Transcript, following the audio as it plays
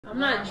I'm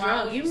not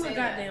drunk. Give me my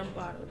goddamn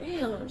bottle.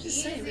 Damn, I'm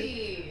just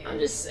saying. I'm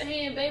just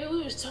saying, baby.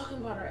 We was talking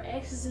about our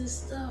exes and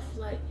stuff.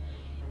 Like,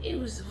 it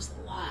was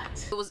a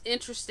lot. It was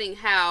interesting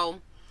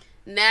how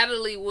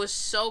Natalie was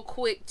so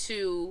quick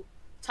to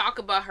talk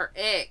about her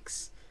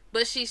ex,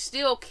 but she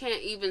still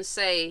can't even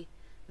say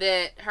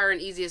that her and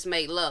Ezee has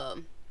made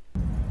love.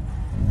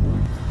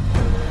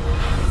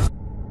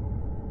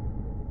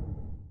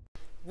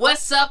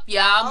 What's up,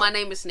 y'all? My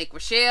name is Nick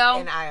Rochelle.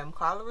 And I am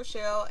Carla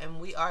Rochelle, and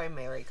we are a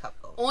married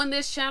couple. On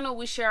this channel,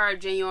 we share our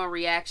genuine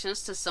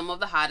reactions to some of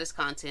the hottest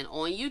content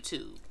on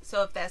YouTube.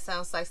 So if that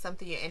sounds like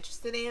something you're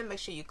interested in, make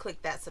sure you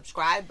click that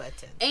subscribe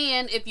button.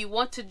 And if you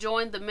want to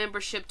join the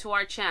membership to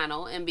our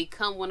channel and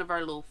become one of our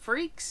little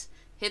freaks,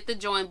 hit the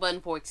join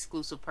button for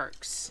exclusive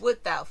perks.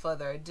 Without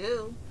further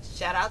ado,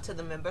 shout out to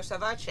the members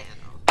of our channel.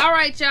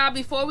 Alright, y'all,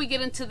 before we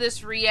get into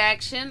this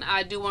reaction,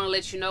 I do want to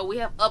let you know we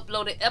have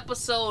uploaded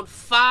episode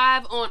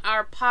 5 on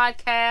our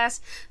podcast.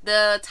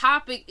 The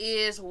topic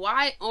is,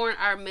 why aren't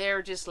our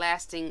marriages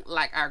lasting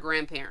like our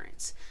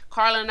grandparents?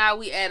 Carla and I,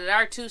 we added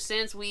our 2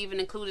 cents. We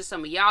even included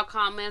some of y'all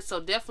comments, so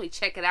definitely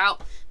check it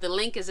out. The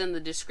link is in the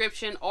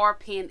description or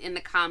pinned in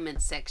the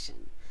comment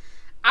section.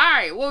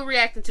 Alright, what are we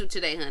reacting to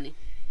today, honey?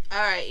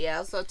 Alright,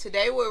 yeah, so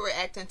today we're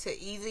reacting to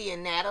Ezee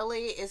and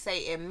Natalie. It's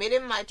a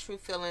admitting my true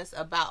feelings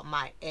about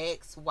my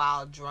ex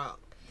while drunk.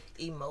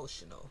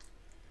 Emotional.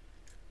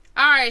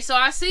 Alright, so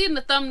I see in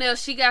the thumbnail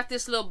she got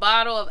this little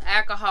bottle of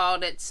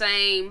alcohol that's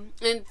saying,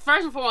 and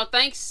first and foremost,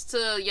 thanks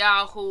to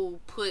y'all who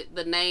put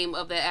the name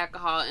of the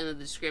alcohol in the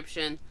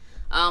description.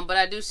 But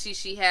I do see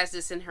she has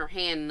this in her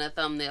hand in the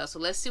thumbnail, so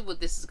let's see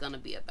what this is going to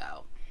be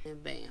about.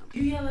 And bam.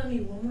 You yell at me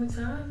one more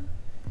time?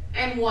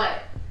 And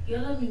what?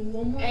 Yell at me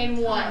one more and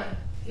time. What?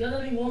 Yell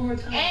at me one more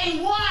time.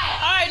 And what?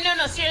 Alright,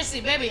 no,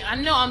 seriously, baby. I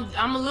know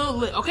I'm a little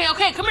lit. Okay,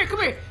 come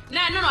here.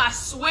 Nah, no, I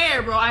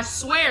swear, bro. I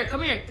swear.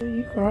 Come here. Are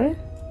you crying?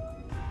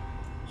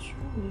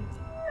 Surely.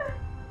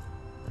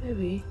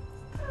 Baby.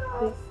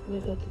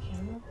 Wake up the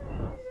camera.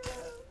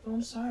 Oh,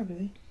 I'm sorry,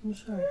 baby. I'm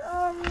sorry.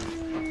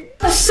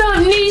 What's up,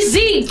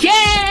 Ezee?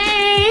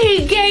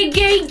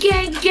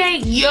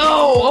 Gang.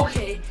 Yo,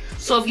 okay.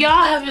 So if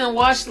y'all haven't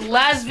watched the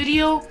last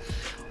video,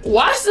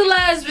 watch the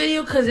last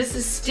video, because this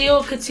is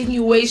still a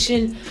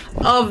continuation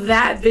of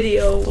that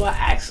video. Well, I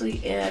actually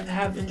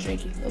have been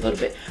drinking a little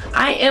bit.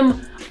 I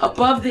am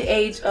above the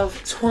age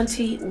of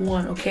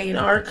 21, okay? In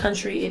our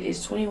country, it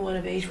is 21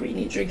 of age where you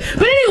need to drink.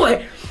 But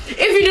anyway,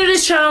 if you're new to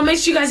this channel, make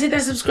sure you guys hit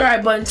that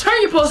subscribe button,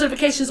 turn your post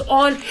notifications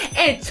on,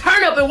 and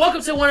turn up, and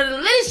welcome to one of the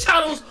latest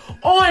channels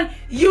on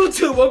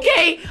YouTube,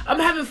 okay? I'm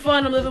having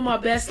fun. I'm living my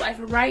best life.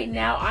 And right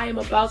now, I am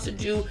about to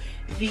do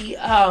the,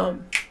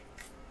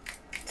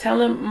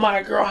 telling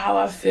my girl how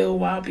I feel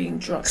while being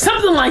drunk.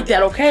 Something like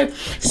that, okay?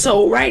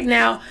 So right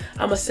now,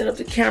 I'm gonna set up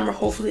the camera.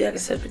 Hopefully I can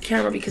set up the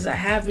camera because I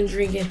have been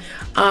drinking.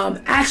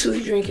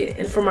 Actually drinking,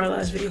 and from our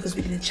last video because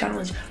we did a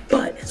challenge,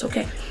 but it's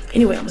okay.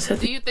 Anyway, I'm gonna set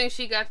up. Do you think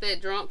she got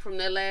that drunk from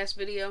that last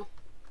video?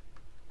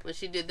 When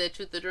she did that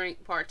Truth or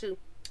Drink part 2?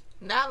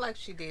 Not like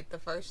she did the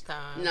first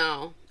time.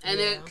 No. And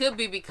yeah, it could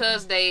be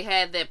because they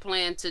had that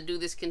plan to do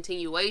this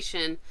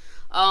continuation.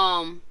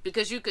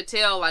 Because you could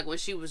tell, like, when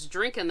she was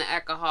drinking the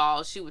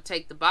alcohol, she would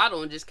take the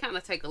bottle and just kind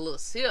of take a little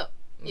sip.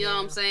 You know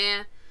what I'm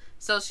saying?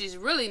 So she's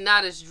really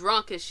not as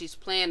drunk as she's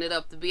playing it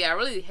up to be. I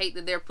really hate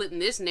that they're putting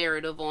this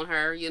narrative on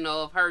her, you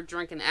know, of her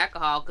drinking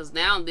alcohol, because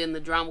now and then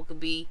the drama could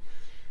be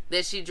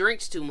that she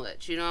drinks too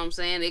much. You know what I'm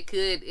saying? It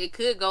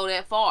could go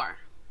that far.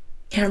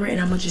 Camera,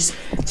 and I'm gonna just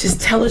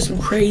tell her some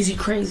crazy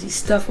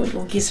stuff. We're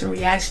gonna get some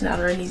reaction out of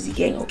her and Ezee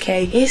gang,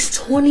 okay? It's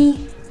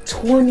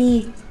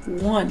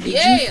 2021. Did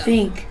you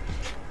think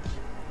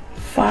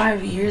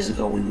 5 years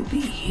ago we would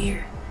be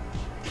here?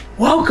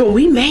 Welcome,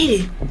 we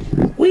made it.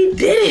 We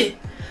did it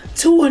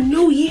to a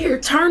new year.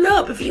 Turn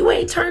up. If you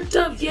ain't turned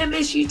up, yeah,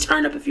 make sure you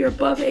turn up if you're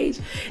above age.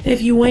 And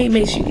if you ain't,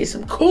 make sure you get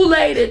some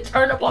Kool-Aid and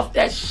turn up off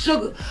that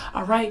sugar.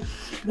 All right,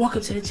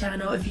 welcome to the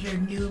channel. If you're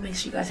new, make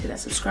sure you guys hit that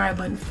subscribe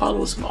button.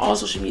 Follow us on all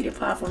social media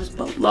platforms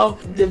below.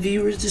 The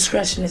viewer's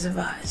discretion is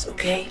advised,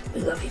 okay?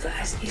 We love you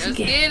guys. Let's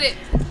get it.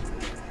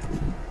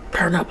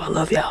 Turn up. I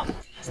love y'all. I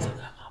still got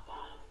my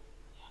bottle.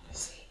 Y'all can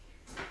see.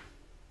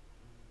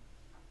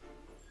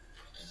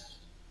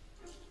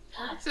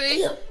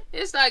 See,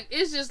 it's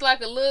just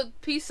like a little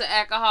piece of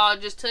alcohol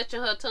just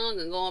touching her tongue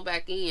and going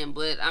back in.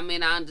 But I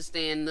mean, I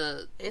understand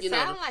the. It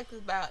sounds like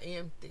it's about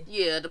empty.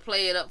 Yeah, to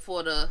play it up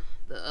for the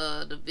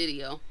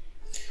video.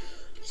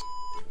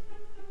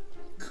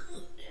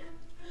 Good.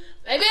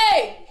 Baby,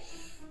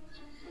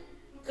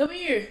 come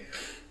here.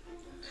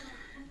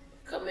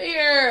 Come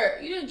here.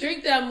 You didn't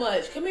drink that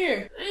much. Come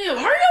here. Damn, hurry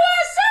your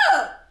ass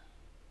up.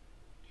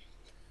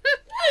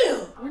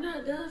 Damn. We're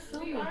not done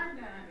filming. We are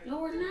done.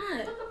 No, we're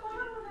not.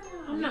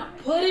 I'm not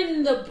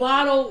putting the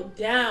bottle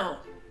down.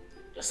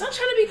 Stop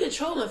trying to be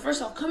controlling.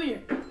 First off, come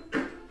here.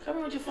 Come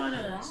here with your fine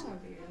ass.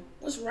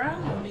 What's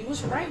wrong with me?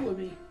 What's right with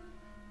me?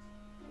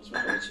 What's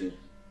wrong with you?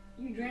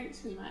 You drank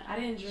too much. I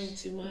didn't drink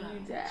too much. You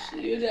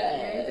did. You did.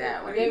 Yeah, you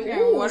did. What are you doing?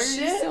 Ooh, What are you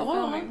shit. still Hold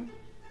filming? on.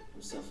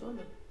 I'm still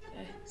filming.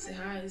 Hey, say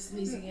hi. It's an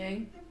Ezee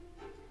gang.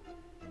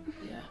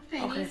 Yeah.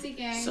 Hey, Okay. Ezee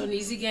gang. So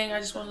Ezee gang, I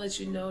just want to let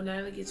you know,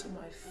 Natalie gets on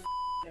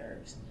my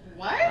nerves.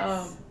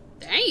 What?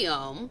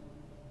 Damn.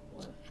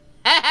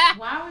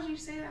 Why would you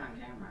say that on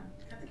camera?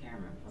 Cut the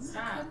camera. I'm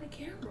Stop. not cutting the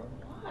camera.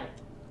 Why?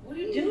 What are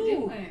you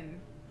Dude. doing?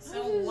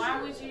 So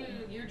why would you?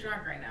 You're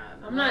drunk right now.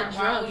 I'm not Why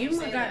drunk. would you you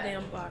my say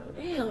goddamn bottle.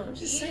 Damn, I'm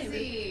just saying.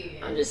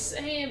 Ezee. I'm just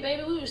saying,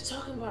 baby. We was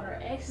talking about our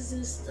exes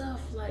and stuff.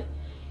 Like,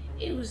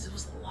 it was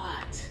a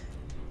lot.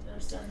 I'm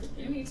starting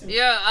to You need to.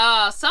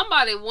 Yeah,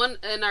 somebody one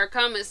in our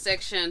comment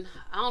section,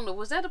 I don't know,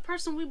 was that a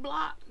person we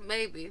blocked?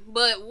 Maybe.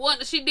 But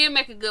one, she did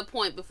make a good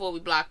point before we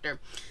blocked her.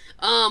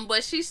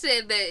 But she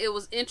said that it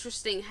was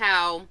interesting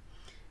how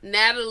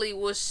Natalie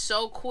was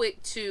so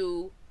quick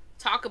to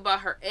talk about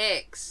her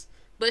ex,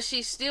 but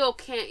she still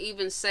can't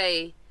even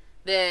say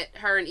that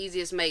her and Ezee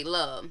has made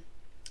love.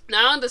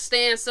 Now, I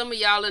understand some of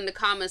y'all in the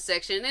comment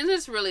section, and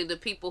it's really the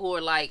people who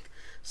are like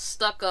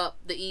stuck up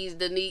the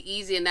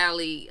Ezee and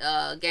Natalie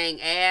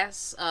gang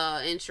ass,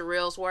 in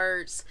Sherelle's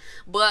words.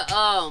 But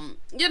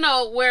you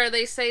know, where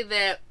they say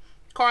that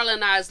Carla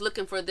and I is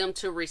looking for them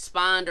to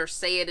respond or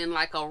say it in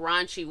like a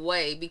raunchy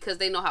way because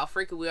they know how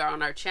freaky we are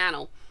on our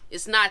channel.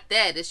 It's not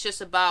that. It's just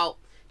about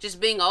just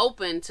being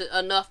open to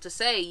enough to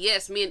say,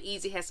 yes, me and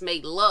Ezee has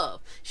made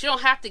love. She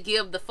don't have to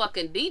give the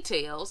fucking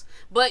details,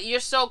 but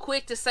you're so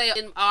quick to say,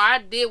 oh, I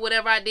did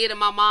whatever I did in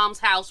my mom's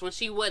house when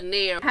she wasn't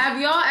there.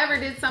 Have y'all ever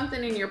did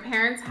something in your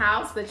parents'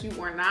 house that you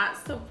were not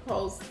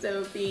supposed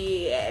to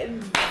be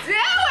doing?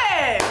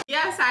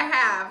 Yes, I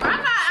have.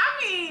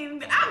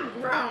 I'm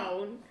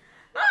grown.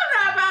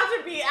 I'm not about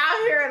to be out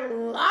here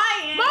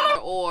lying.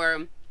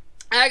 Or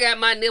I got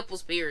my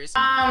nipples pierced.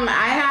 I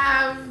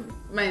have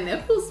my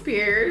nipples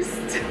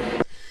pierced.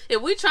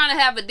 If we trying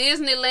to have a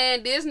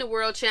Disneyland, Disney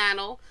World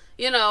channel,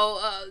 you know,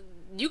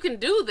 you can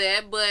do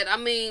that, but I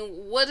mean,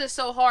 what is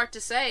so hard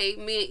to say?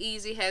 Me and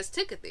Ezee has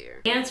ticket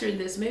there. answered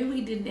this. Maybe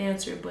we didn't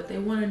answer it, but they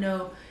want to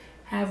know,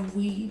 have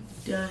we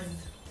done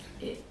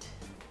it?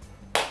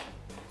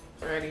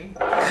 Ready?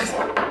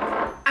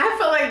 I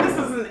feel like this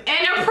is an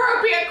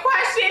inappropriate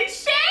question.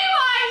 Shame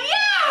on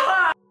you!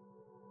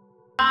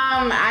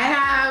 I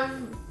have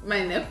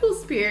my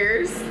nipples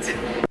pierced.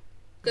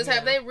 Because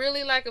have they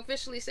really like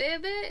officially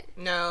said that?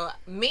 No,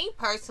 me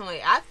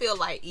personally, I feel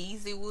like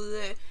Ezee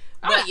would.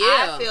 But Oh,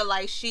 yeah. I feel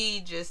like she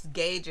just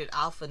gauge it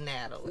off of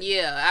Natalie.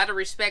 Yeah, out of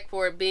respect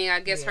for it being, I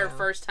guess, her Yeah.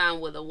 first time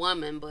with a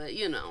woman, but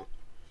you know.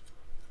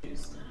 Don't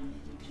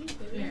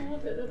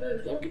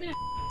give me that.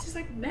 It's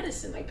like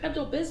medicine, like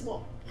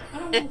Pepto-Bismol. I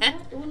don't want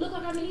that. Do it look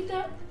like I need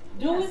that?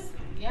 Do it?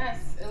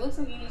 Yes, it looks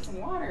like you need some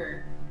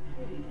water.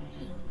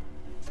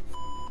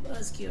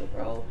 Buzzkill,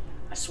 bro.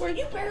 I swear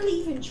you barely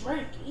even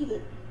drank either.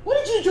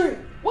 What did you drink?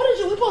 What did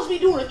you? We supposed to be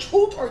doing a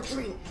truth or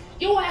drink.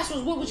 Your ass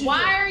was what would you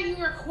Why drink?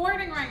 are you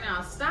recording right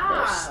now? Bro,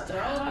 Stop.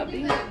 stop.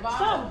 Give me that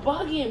bottle. Stop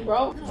bugging,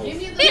 bro. Give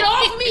me the Get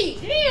off me.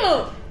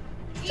 Damn.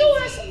 Your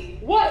ass.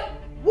 Ezee. What?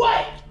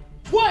 What?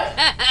 What?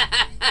 Why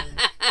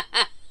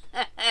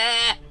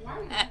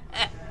are you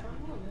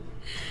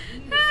you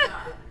need to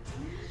stop.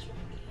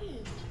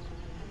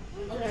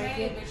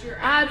 Okay, but you're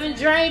I've been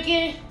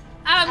drinking.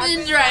 I've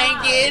been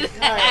drinking.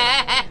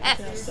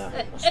 Okay, stop.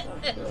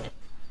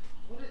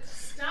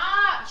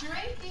 Stop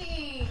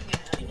drinking.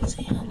 You can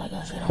see, like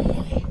I said,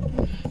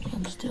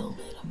 I'm still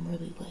lit. I'm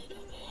really lit,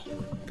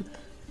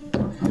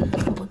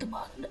 okay? I'll put the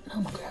bottle down.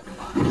 I'm gonna grab the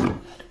bottle.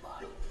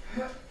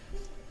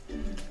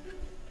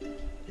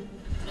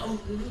 Oh,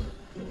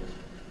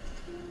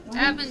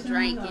 I've been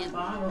drinking.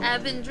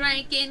 I've been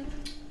drinking.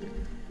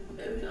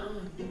 baby,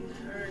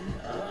 turn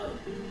up.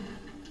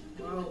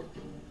 Bro,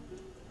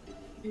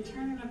 You're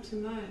turning up too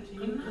much. You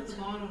need to put the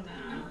bottle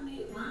I down. don't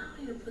need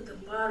to put the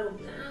bottle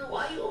down.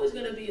 Why you always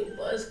gonna be a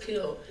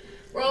buzzkill?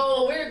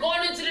 Bro, we're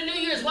going into the New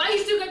Year's. Why you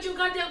still got your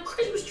goddamn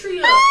Christmas tree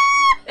up?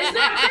 It's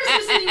not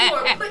Christmas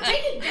anymore. But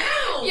take it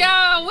down.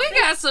 Yo, we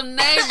got some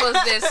neighbors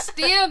that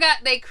still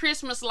got their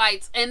Christmas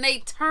lights and they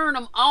turn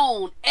them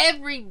on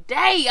every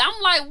day.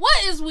 I'm like,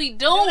 what is we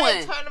Do they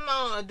doing? turn them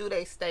on or do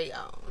they stay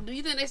on? Do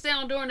you think they stay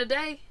on during the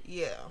day?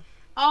 Yeah.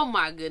 Oh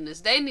my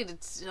goodness, they need to.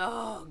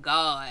 Oh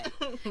God.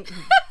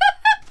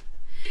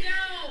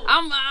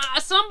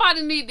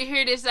 Somebody need to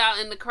hear this out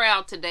in the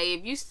crowd today.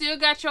 If you still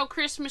got your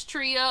Christmas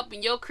tree up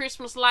and your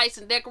Christmas lights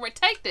and decorate,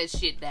 take that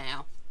shit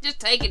down. Just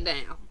take it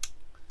down.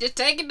 Just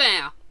take it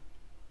down.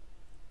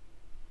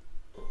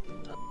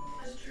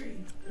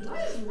 What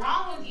is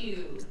wrong with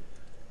you?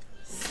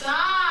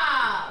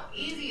 Stop.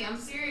 Ezee, I'm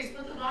serious.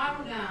 Put the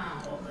bottle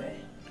down. Okay.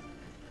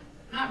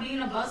 I'm not being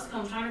a buzzkill.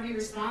 I'm trying to be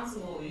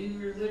responsible.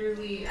 You're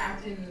literally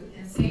acting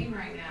insane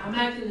right now. I'm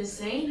acting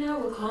insane now.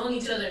 We're calling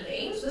each other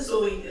names. That's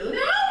what we do now.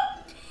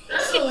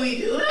 That's what we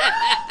do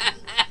now.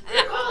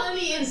 You're calling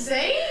me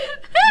insane.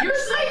 You're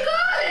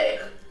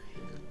psychotic.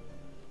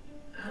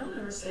 I don't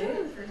ever say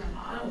it.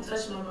 I don't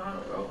touch my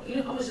bottle, bro. You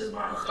know how much this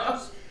bottle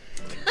costs?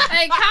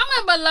 Hey,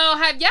 comment below.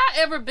 Have y'all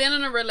ever been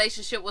in a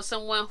relationship with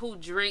someone who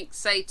drinks,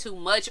 say, too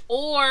much?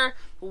 Or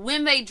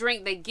when they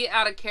drink, they get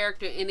out of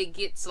character and it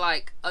gets,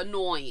 like,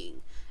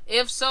 annoying?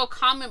 If so,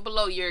 comment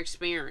below your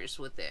experience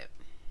with that.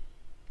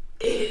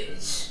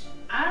 Bitch.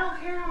 I don't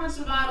care how much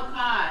the bottle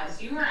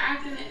costs. You were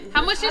acting it.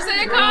 How much you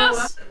say it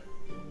costs?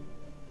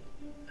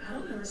 I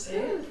don't ever say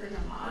it.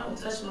 I don't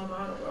touch my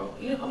bottle, bro.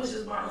 You know how much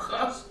this bottle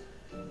costs?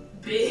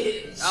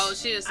 Bitch. Oh,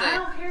 she just said. I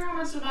don't care how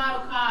much the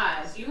bottle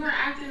costs. You were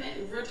acting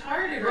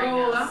retarded right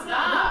Bro, now. Stop.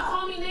 Don't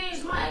call me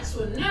names. My ex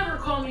would never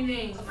call me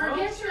names, bro.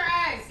 Forget your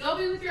ex. Go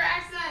be with your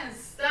ex then.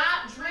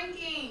 Stop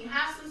drinking.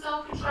 Have some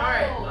self-control.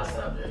 Alright, I'll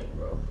stop drinking,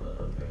 bro.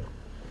 Okay.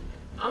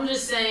 I'm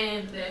just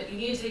saying that you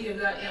need to take your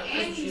goddamn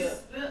country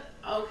up.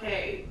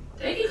 Okay.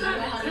 Take your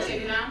goddamn country. country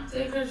Take it down.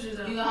 Take your country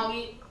down. You gonna help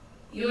me?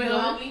 You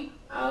gonna help me?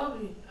 I'll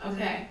help you.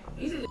 Okay.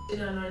 You take the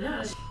down right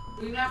now.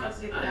 We're not about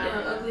to take it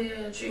down. Ugly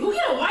ass tree. Who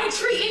get a white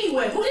tree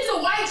anyway? Who gets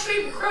a white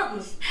tree for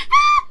Christmas?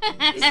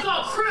 It's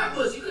called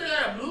Krampus. You could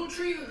have got a blue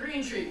tree or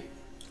green tree.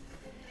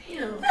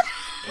 Damn.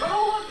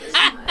 Bro, this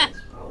nice,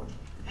 bro.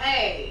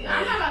 Hey,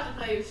 I'm not about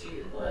to play with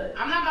you. What?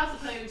 I'm not about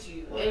to play with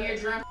you. What? And you're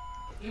drunk.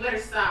 You better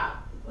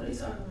stop. What are you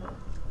talking about?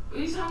 What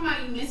are you talking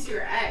about? You miss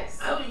your ex.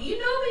 I mean, you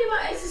know me,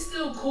 my ex is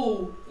still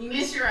cool. You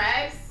miss your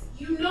ex?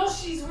 You know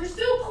we're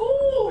still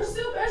cool. We're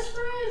still best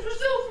friends. We're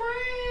still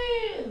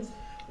friends.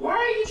 Why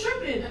are you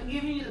tripping? I'm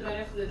giving you the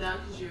benefit of the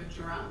doubt because you're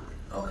drunk.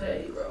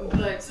 Okay, bro.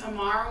 But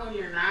tomorrow when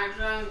you're not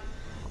drunk,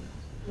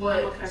 What?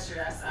 I'm gonna cuss your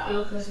ass out.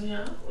 You'll cuss me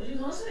out? What you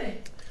gonna say?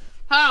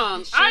 Hold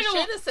on. She I should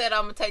don't. have said,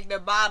 I'm going to take the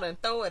bottle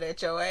and throw it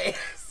at your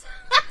ass.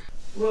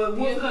 Well,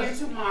 You'll hear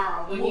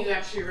tomorrow when you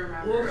actually What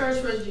remember.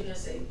 curse words you gonna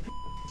say?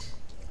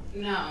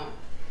 No.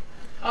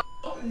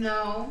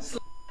 No.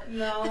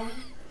 No.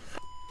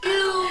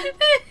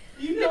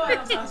 You know I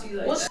don't talk to you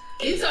like that.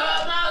 You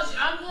talking about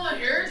I'm going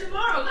here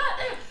tomorrow?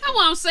 Goddamn. That's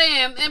what I'm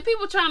saying. And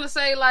people trying to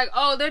say like,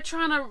 oh, they're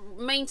trying to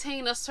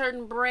maintain a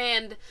certain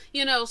brand,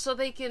 you know, so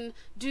they can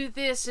do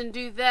this and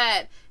do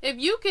that. If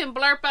you can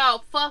blurp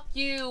out fuck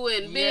you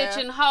and bitch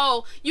and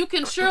hoe, you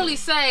can surely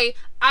say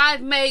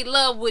I've made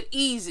love with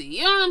Ezee.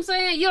 You know what I'm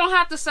saying? You don't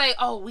have to say,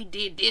 oh, we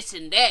did this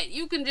and that.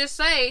 You can just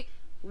say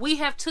we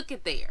have took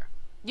it there.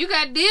 You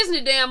got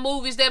Disney damn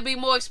movies that be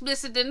more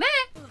explicit than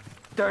that.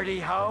 Dirty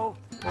hoe.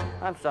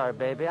 I'm sorry,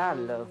 baby. I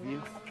love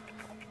you.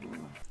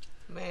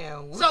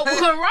 Man. So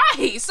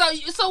right.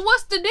 So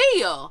what's the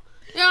deal?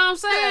 You know what I'm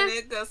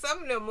saying? Because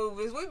some of the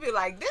movies, we be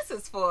like, this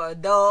is for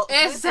adults.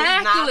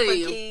 Exactly. This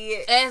is not for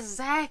kids.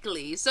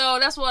 Exactly. So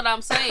that's what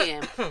I'm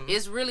saying.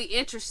 It's really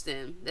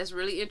interesting. That's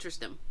really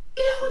interesting.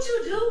 You know what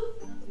you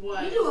do?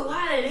 What? You do a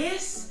lot of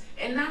this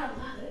and not a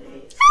lot of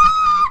this.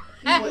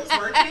 You what's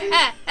working?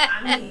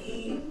 I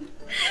mean,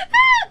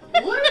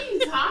 What are you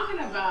talking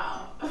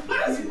about?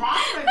 What is wrong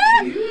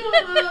with you you?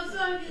 know what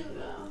I'm talking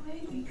about.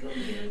 Maybe come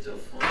here to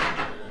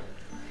fall.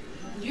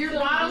 Your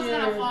bottle's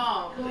gonna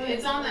fall.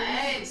 It's on the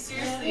edge.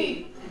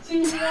 Seriously.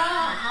 Get Get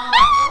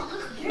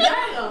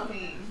out of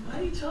me.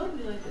 Why you talking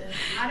to me like that?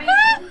 I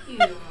didn't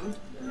tell you.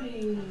 I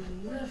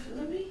mean, you not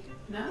feeling me?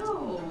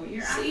 No,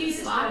 you're See,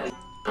 acting sloppy.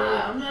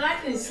 I'm not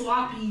acting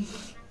sloppy.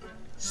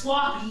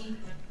 Sloppy.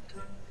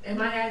 Am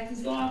I acting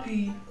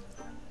sloppy?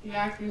 You're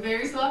acting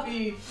very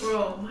sloppy.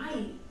 Bro,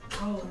 my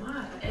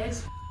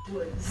ex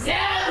would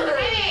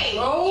Hey,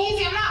 bro.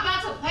 Ezee, I'm not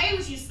about to play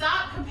with you.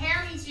 Stop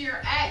comparing me to your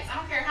ex. I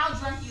don't care how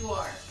drunk you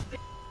are.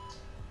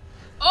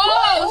 Oh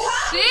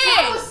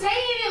I was shit!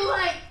 saying it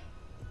like,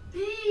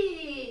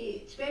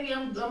 bitch, baby,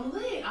 I'm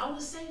lit. I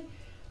was saying,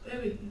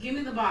 baby, give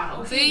me the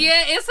bottle. Okay? See,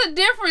 yeah, it's a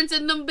difference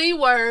in them B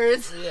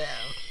words. Yeah.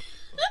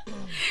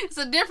 It's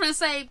a difference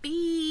say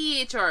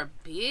bitch or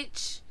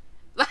bitch.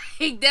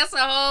 Like that's a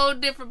whole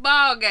different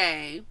ball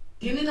game.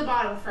 Give me the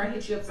bottle before I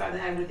hit you upside the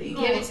head with it. Give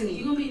it to me.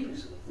 You gonna be,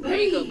 There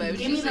you go, baby.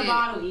 Give She me the said-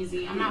 bottle,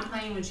 Ezee. I'm not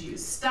playing with you.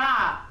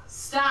 Stop.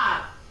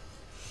 Stop.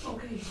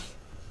 Okay,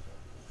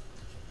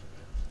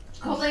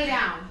 Go lay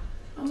down.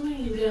 I'm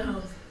laying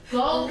down.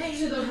 Go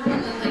to the room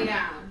and lay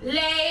down.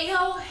 Lay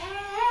your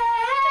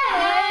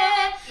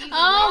head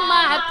on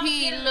my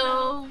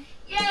pillow.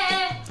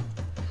 Yeah.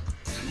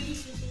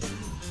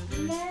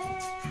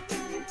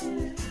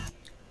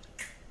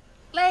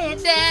 Lay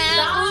it down.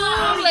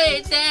 Stop. Ooh, lay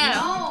it down.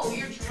 No,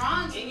 you're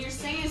drunk and you're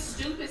saying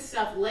stupid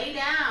stuff. Lay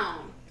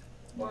down.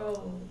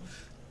 Bro,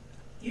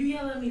 you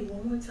yell at me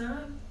one more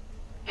time?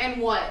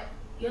 And what?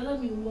 Yell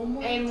at me one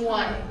more And time.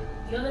 what?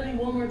 Yell at me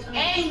one more time.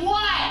 And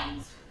what?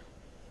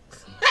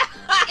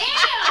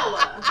 Ew!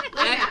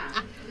 Lay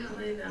down. No,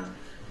 lay down.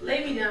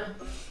 Lay me down.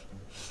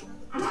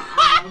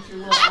 With your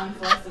little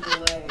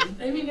unflexible leg.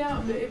 Lay me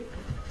down, babe.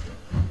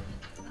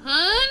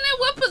 Honey,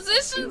 what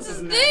positions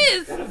is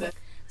this?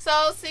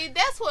 So, see,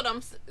 that's what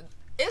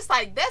it's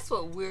like, that's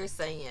what we're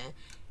saying.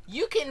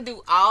 You can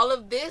do all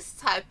of this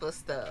type of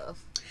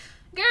stuff.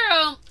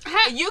 Girl,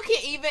 You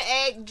can even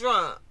act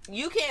drunk.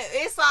 You can,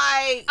 it's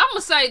like, I'm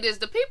gonna say this: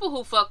 the people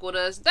who fuck with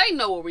us, they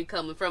know where we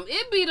coming from.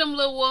 It be them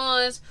little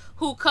ones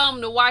who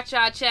come to watch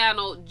our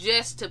channel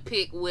just to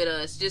pick with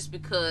us, just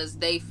because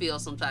they feel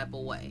some type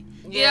of way.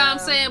 You know what I'm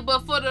saying?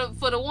 But for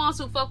the ones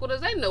who fuck with us,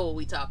 they know what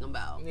we talking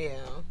about. yeah.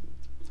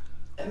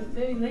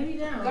 Baby, lay me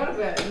down. Go to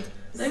bed.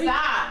 Let me-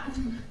 Stop.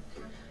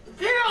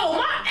 Girl,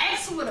 my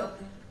ex would have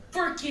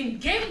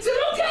freaking gave it to me.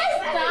 Okay?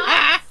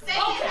 Stop.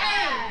 Say Okay.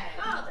 that.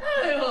 God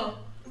damn.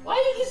 Why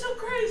you get so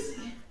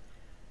crazy?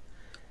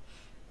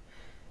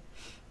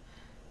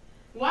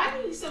 Why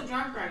are you so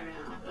drunk right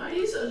now? Why are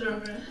you so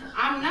drunk right now?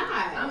 I'm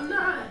not. I'm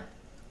not.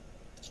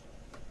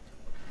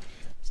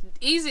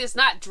 Ezee is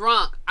not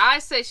drunk. I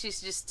say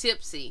she's just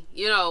tipsy,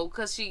 you know,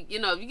 because she, you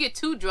know, if you get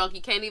too drunk,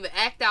 you can't even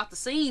act out the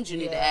scenes you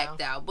need to act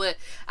out. But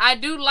I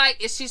do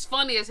like it. She's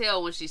funny as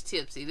hell when she's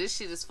tipsy. This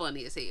shit is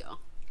funny as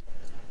hell.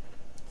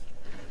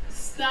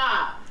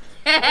 Stop.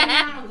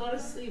 I'm gonna go to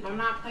sleep. I'm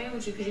not playing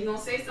with you because you're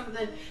gonna say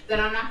something that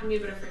I'm not gonna be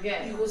able to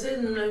forget. You gonna say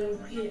something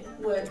like,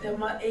 what? That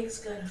my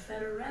ex got a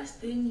fatter ass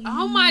than you.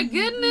 Oh my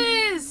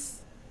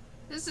goodness.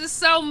 This is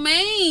so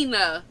mean.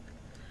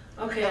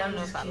 Okay, I'm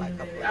just kidding,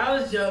 baby. I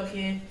was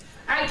joking.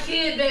 I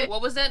kid, baby.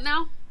 What was that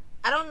now?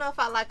 I don't know if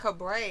I like her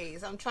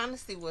braids. I'm trying to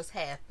see what's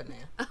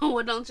happening.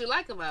 What don't you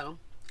like about them?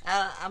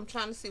 I'm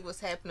trying to see what's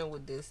happening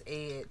with this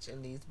edge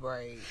and these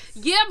braids.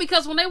 Yeah,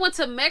 because when they went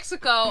to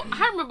Mexico,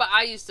 I remember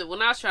I used to,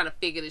 when I was trying to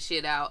figure this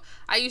shit out,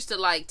 I used to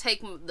like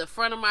take the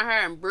front of my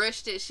hair and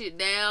brush that shit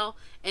down,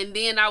 and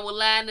then I would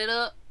line it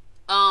up,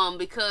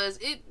 because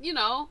it, you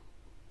know,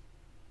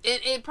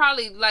 it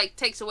probably like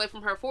takes away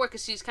from her forehead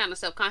because she's kind of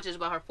self-conscious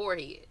about her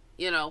forehead,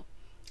 you know.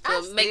 So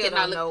I still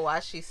don't know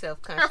why she's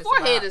self-conscious. Her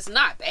forehead is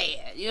not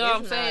bad, you know what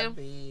I'm saying?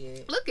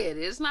 Bad. Look at it,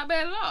 it's not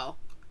bad at all.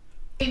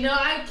 You know,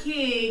 I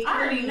kid. I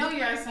already know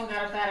your ass don't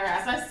got a fatter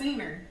ass. I've seen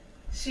her.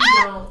 She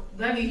don't.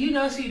 Baby, you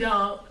know she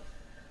don't.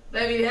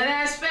 Baby, that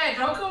ass fat.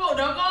 Don't go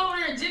over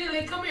there, jiggle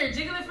it. Come here,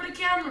 jiggle it for the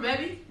camera,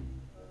 baby.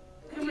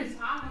 Come here.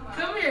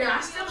 Come here.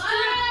 I'm still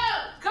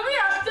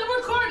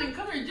recording.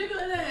 Come here, jiggle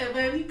that,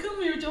 baby.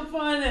 Come here with your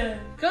fine ass.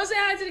 Come say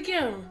hi to the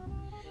camera.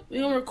 We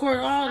gonna record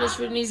all this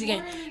for the Ezee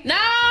game.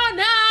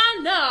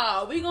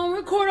 No. We gonna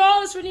record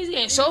all this for the Ezee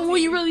game. Show them who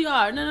you really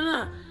are.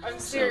 No. I'm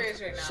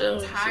serious right now.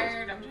 I'm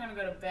tired. I'm trying to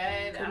go to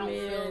bed. I don't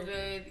feel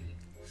good.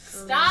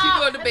 Stop. She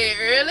go to bed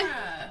early?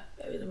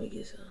 Baby, let me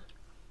get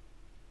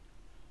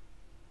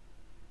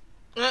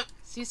some.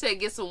 She said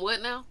get some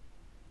what now?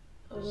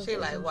 She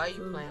like, why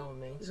you playing with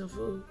me? Some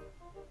food.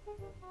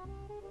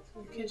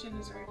 The kitchen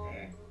is right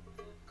there.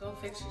 Go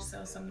fix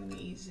yourself something to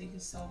eat so you can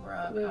sober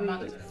up. Baby, I'm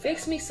about to go to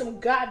fix me some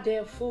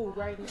goddamn food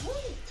right now.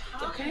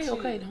 Okay,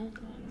 don't.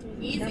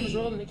 Easy.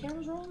 The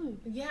camera's rolling.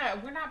 Yeah,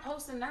 we're not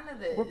posting none of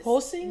this. We're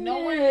posting No,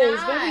 this. we're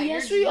not. Baby,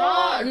 yes, You're we drunk.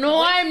 are.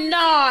 No, I'm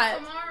not.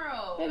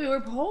 Tomorrow. Baby,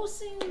 we're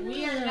posting this.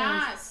 We are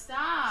not.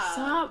 Stop.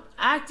 Stop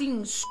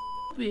acting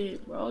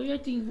stupid, bro. You're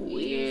acting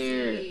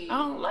weird. Easy. I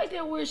don't like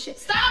that weird shit.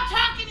 Stop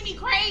talking to me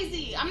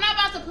crazy. I'm not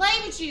about to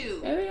play with you.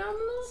 Baby, I'm a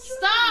little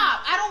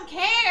Stop. I don't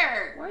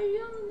care. Why are you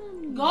yelling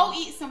at me? Go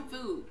eat some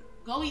food.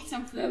 Go eat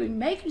some food. Baby,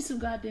 make me some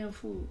goddamn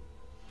food.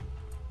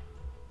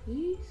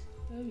 Please?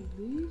 Baby,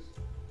 please?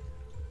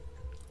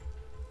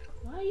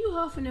 Why are you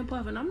huffing and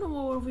puffing? I'm the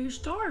one over here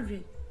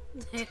starving.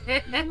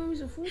 Give me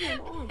some food on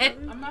my arm,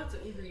 baby. I'm about to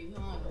Uber you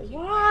home.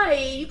 Why?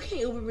 You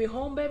can't Uber me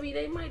home, baby.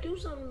 They might do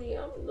something to me.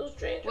 I'm a little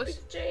strange. What?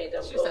 Change.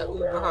 I'm She said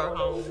Uber her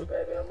home.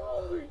 Baby, I'm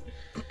hungry.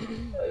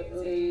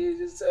 Please,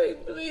 just say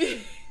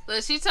please.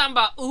 But she talking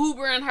about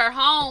Ubering her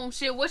home.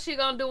 Shit, what's she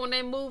gonna do when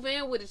they move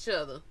in with each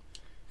other?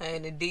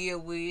 And to deal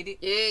with it.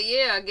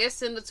 Yeah, I guess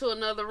send her to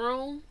another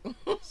room.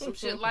 Some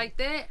shit like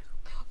that.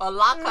 Or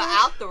lock her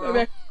out the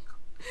room.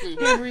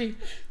 Henry.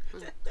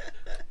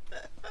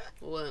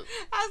 What?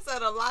 I said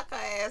to lock her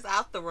ass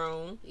out the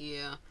room.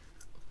 Yeah.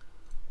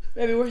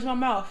 Baby, where's my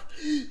mouth?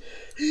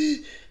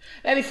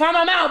 Baby, find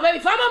my mouth. Baby,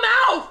 find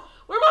my mouth.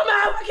 Where's my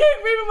mouth? I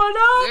can't breathe in my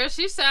nose. Girl,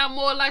 she sound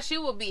more like she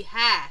would be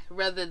high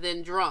rather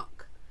than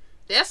drunk.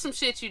 That's some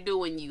shit you do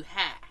when you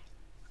high.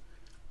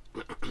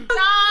 Stop.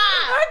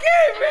 I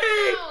can't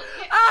breathe.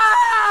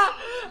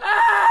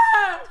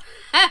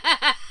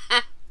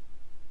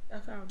 I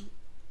found it.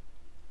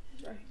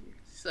 It's right here.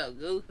 So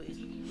goofy.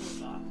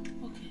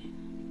 Okay.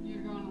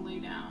 You're going to lay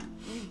down.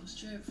 Oh,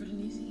 straight for the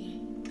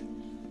Ezee game.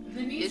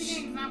 The Ezee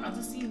game's not about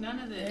to see none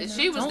of this. If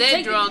she was Don't that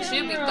take the drunk,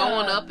 she'd be camera.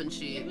 throwing up and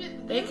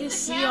shit. They can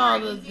see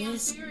all of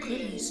this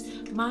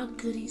goodies. My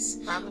goodies.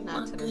 Probably not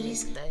My to the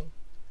goodies. next day.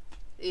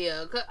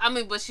 Yeah, I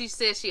mean, but she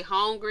said she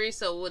hungry,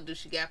 so what, do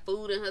she got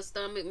food in her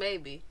stomach?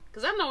 Maybe.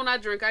 Because I know when I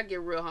drink, I get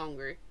real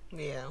hungry.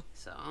 Yeah.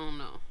 So, I don't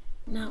know.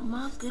 Now,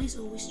 my goodies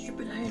always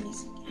stripping her in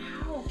these.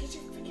 Ow, get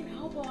your freaking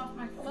elbow off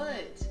my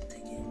foot.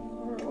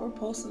 We're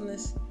posting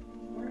this.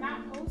 We're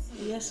not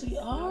posting. Yes, we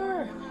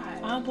are.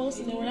 God. I'm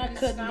posting it. We're not You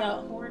cutting stop it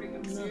out. recording.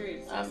 I'm No,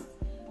 serious. I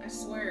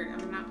swear,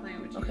 I'm not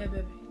playing with you. Okay,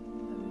 baby.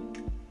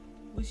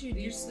 What's your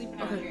You're sleeping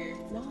out here.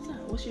 No, I'm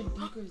not. What's your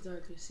deepest,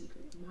 darkest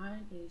secret?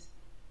 Mine is.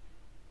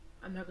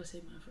 I'm not gonna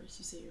say mine first.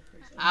 You say your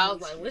first. I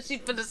was like, what's she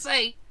finna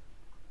say?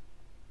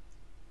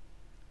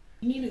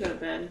 You need to go to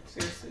bed.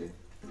 Seriously.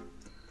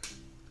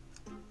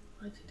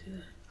 Why'd you do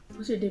that?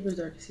 What's your deepest,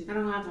 darkest I secret?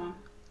 don't have one.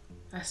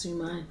 Ask me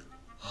mine.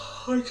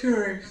 I'm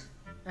curious.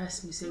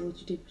 Ask me, say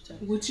what's your deepest,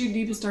 darkest. What's your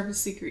deepest,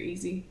 darkest secret,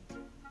 Ezee?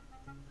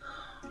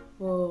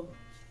 Well,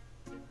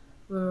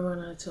 remember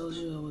when I told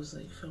you I was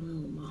like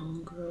filming with my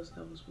homegirls?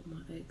 I was with my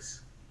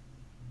ex.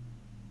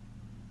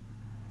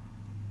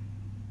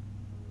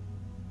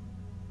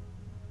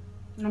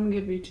 I'm gonna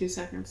give you 2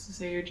 seconds to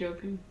say you're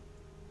joking.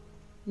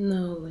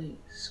 No, like,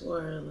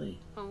 swear, like.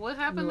 What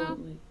happened no, though?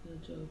 like, no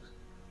jokes.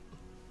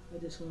 I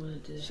just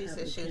wanted to. She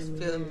said she was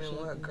filming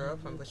with her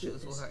girlfriend, but she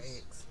was with her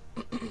ex.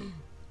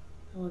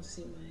 I want to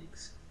see my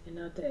ex, and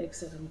not the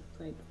ex that I'm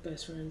like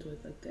best friends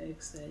with, like the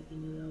ex that that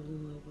I was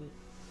in love with.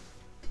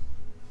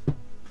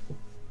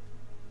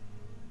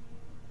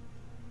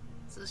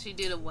 So she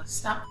did a what?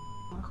 Stop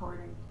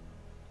recording.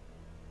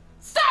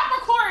 Stop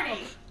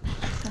recording!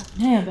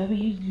 Damn, baby,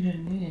 you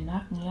didn't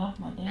knock me off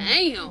my damn.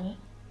 Damn.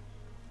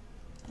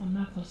 I'm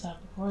not gonna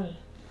stop recording.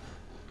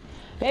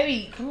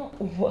 Baby, come on.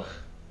 What?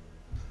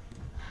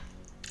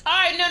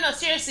 Alright, no,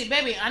 seriously,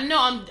 baby. I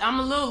know I'm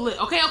a little lit.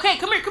 Okay,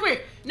 come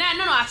here. Nah,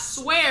 no, I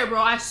swear,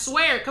 bro. I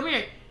swear. Come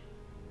here.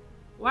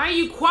 Why are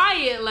you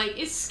quiet? Like,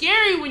 it's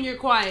scary when you're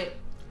quiet.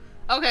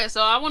 Okay,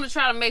 so I want to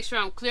try to make sure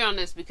I'm clear on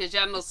this because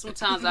y'all know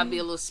sometimes I be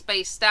a little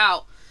spaced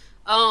out.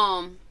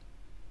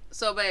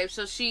 So babe,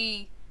 so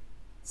she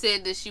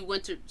said that she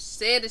went to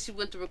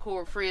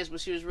record Friends, but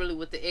she was really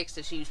with the ex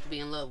that she used to be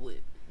in love with.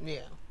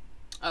 Yeah.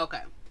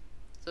 Okay.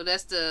 So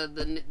that's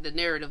the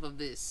narrative of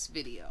this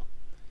video.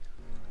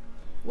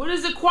 What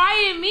does the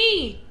quiet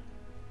mean?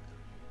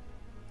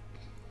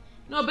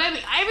 No, baby,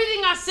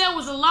 everything I said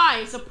was a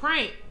lie. It's a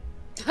prank.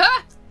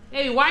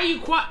 Hey, why are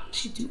you quiet?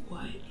 She too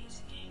quiet,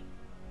 Ezee.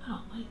 I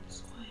don't like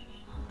this quiet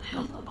game. Hold the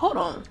hell up. Hold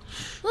on.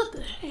 What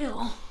the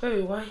hell?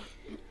 Baby, why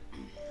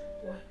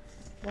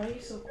are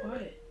you so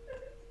quiet?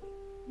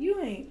 You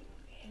ain't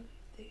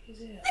thick as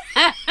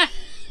hell.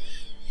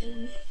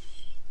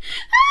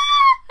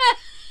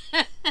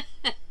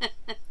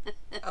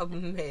 A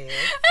mess.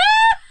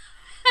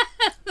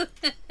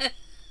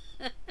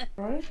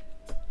 Right?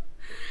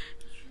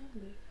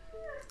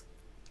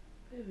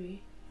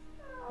 Baby,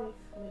 look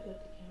at the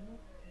camera.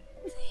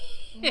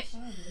 Okay. I'm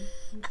sorry, baby.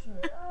 I'm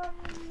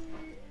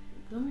sorry.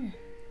 Come here.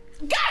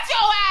 Got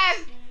your ass!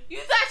 You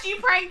thought you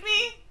pranked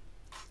me?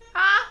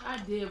 Huh? I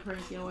did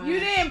prank your ass. You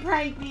didn't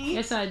prank me.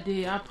 Yes, I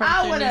did. I pranked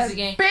I her, would have Ezee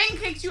gang. been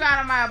kicked you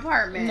out of my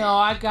apartment. No,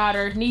 I got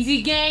her.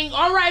 Ezee gang.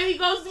 All right, we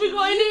go in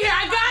here.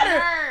 I got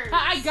her.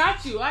 I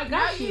got you. I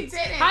got No, you. you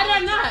didn't. How did I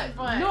It was not?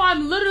 fun. No,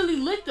 I'm literally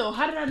lit though.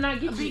 How did I not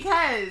get you?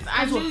 Because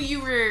I That's knew what- you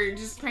were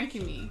just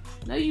pranking me.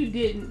 No, you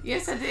didn't.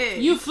 Yes, I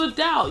did. You flipped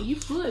out. You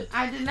flipped.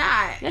 I did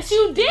not. Yes,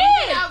 you did.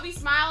 I'll be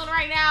smiling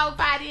right now if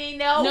I didn't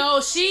know.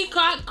 No, she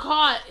got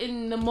caught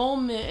in the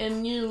moment,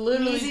 and you're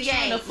literally Easy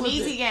trying gang. to flip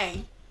Easy it.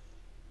 gang.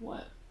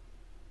 What?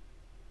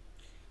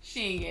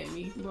 She ain't get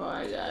me. Bro,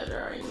 I got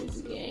her. Alright,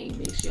 Ezee gang.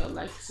 Make sure y'all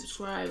like,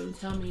 subscribe, and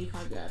tell me if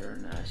I got her or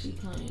not. She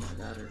playing. I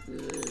got her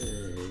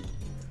good.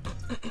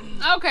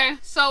 Okay,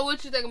 so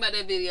what you think about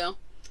that video?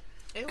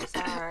 It was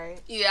alright.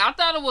 Yeah, I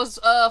thought it was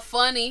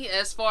funny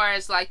as far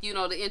as like, you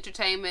know, the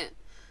entertainment.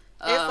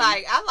 It's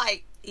like, I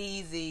like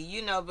Ezee,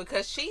 you know,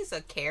 because she's a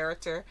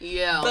character.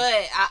 Yeah. But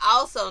I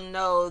also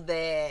know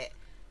that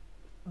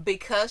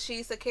because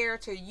she's a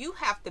character, you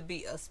have to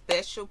be a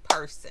special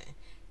person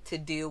to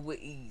deal with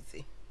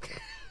Ezee.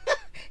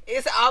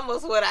 It's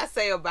almost what I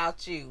say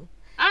about you.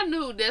 I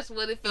knew that's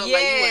what it felt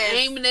like. You were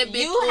aiming that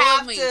bitch you toward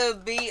have me. to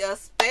be a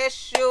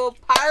special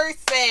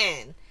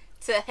person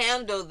to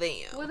handle them.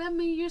 Well, that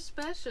means you're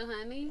special,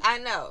 honey. I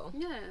know.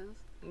 Yes.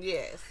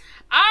 Yes.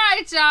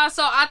 Alright, y'all.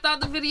 So I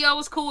thought the video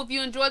was cool. If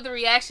you enjoyed the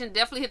reaction,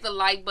 definitely hit the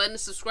like button and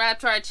subscribe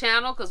to our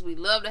channel because we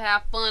love to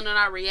have fun on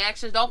our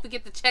reactions. Don't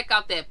forget to check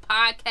out that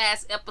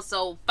podcast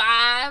episode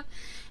 5.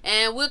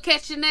 And we'll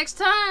catch you next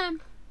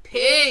time.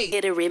 Peace.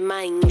 Here to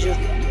remind you,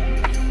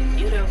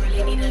 you don't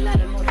really need a lot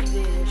of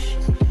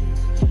motivation.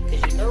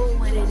 Cause you know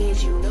what it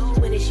is, you know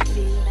what it should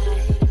feel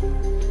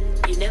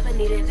like. You never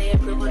needed the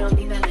approval, don't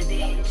need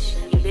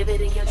validation. You live it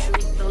in your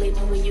truth, only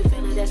know when you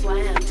feel it, that's why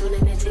I'm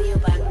tuning into your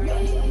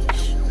vibration.